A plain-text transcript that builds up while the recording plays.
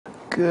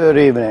Good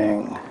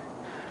evening.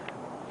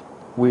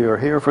 We are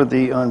here for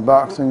the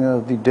unboxing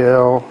of the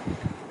Dell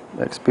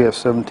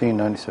XPS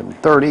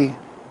 179730.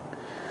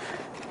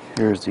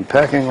 Here's the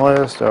packing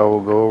list. I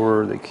will go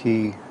over the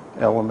key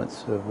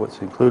elements of what's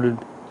included.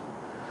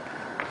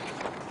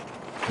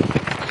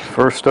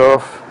 First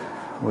off,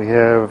 we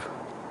have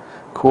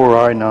Core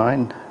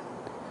i9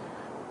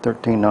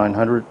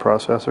 13900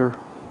 processor.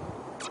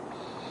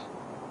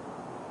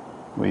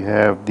 We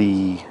have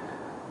the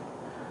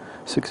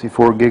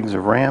 64 gigs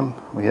of RAM.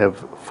 We have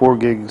 4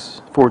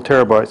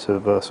 terabytes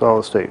of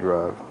solid state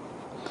drive.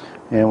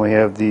 And we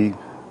have the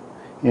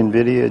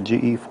NVIDIA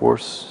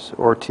GeForce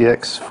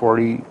RTX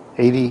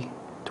 4080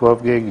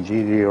 12 gig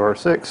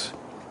GDDR6.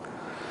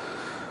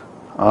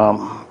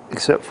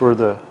 Except for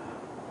the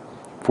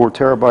 4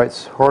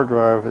 terabytes hard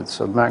drive, it's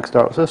a maxed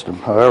out system.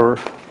 However,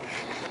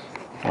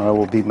 I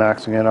will be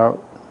maxing it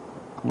out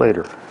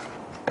later.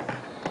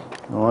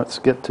 Now let's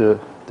get to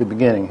the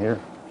beginning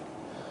here.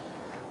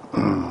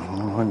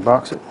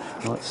 Unbox it.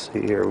 Let's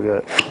see here. We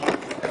got,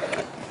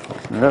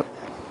 open it up.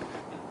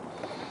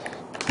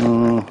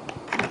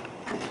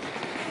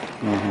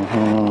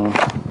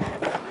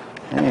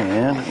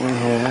 And we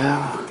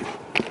have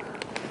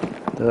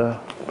the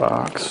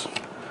box.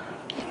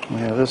 We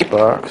have this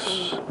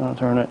box. I'll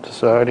turn it to the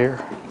side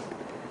here.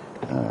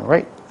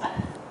 Alright.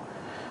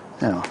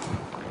 Now,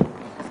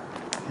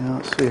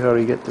 let's see how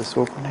to get this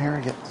open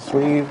here. Get the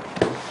sleeve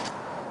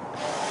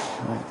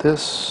like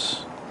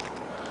this.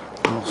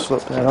 We'll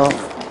slip that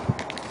off.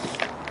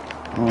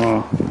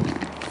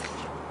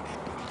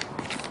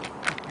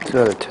 It's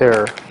got a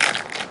tear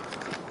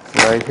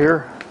right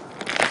here.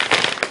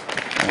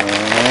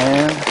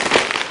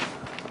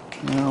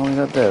 And we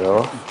got that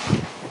off.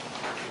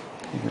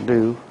 What you can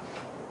do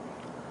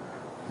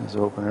is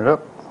open it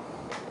up.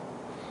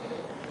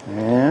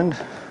 And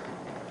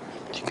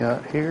what you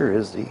got here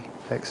is the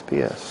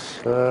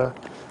XPS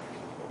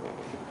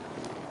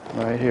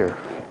right here.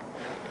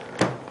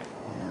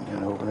 And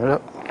then open it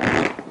up.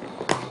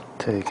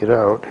 Take it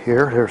out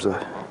here. There's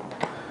a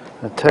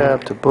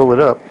tab to pull it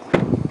up.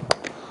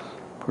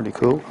 Pretty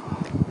cool.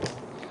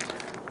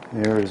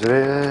 There's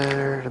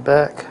the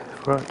back,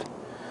 front.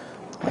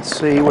 Let's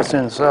see what's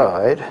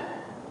inside.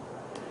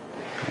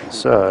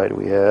 Inside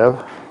we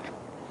have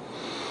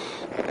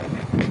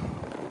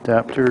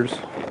adapters.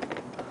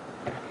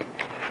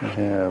 We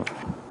have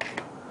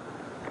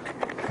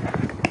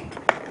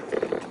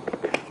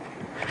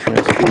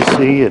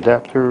USB-C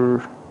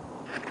adapter,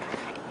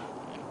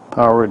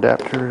 power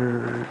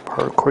adapter,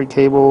 power cord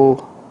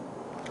cable.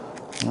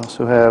 We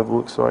also have,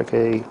 looks like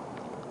a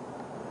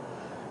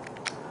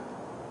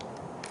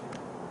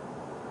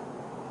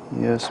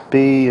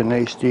USB and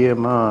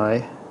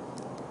HDMI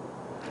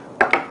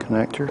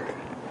connector,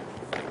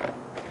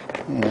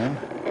 and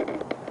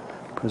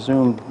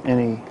presume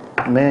any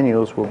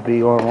manuals will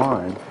be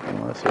online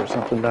unless there's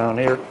something down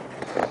here,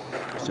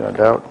 so I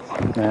doubt.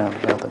 No,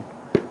 nothing.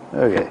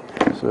 Okay,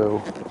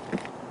 so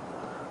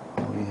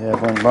we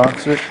have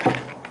unboxed it.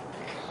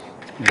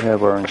 We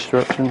have our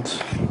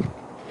instructions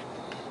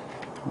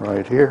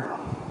right here.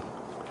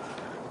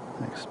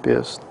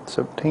 XPS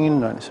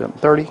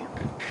 179730.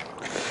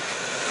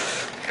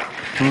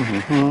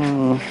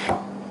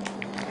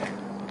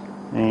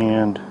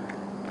 And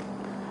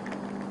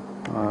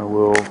I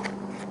will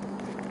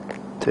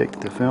take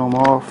the film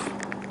off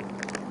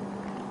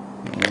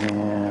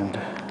and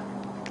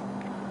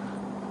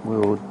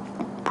we'll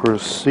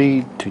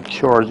proceed to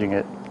charging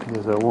it,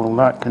 because I will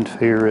not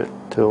configure it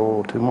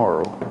till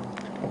tomorrow.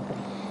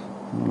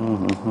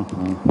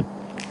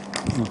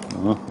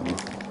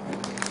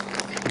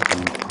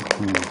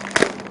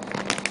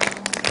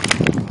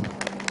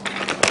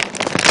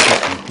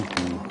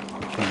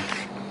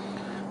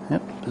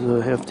 Yep, this is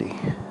a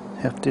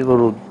hefty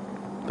little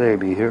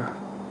baby here.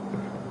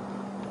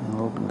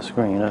 I'll open the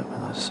screen up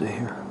and let's see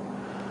here.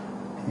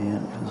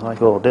 And it's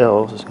like all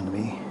Dells, it's going to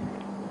be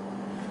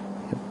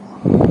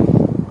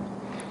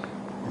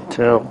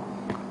Intel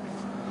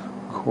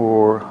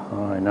Core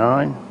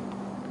i9.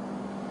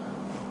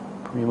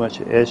 Pretty much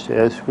an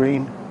edge-to-edge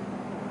screen.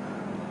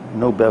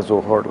 No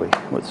bezel hardly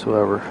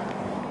whatsoever.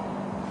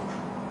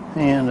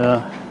 And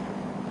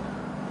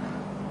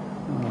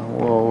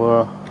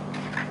we'll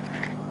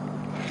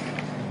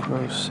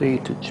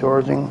proceed to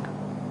charging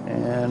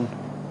and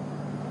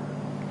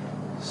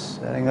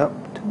setting up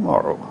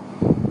tomorrow.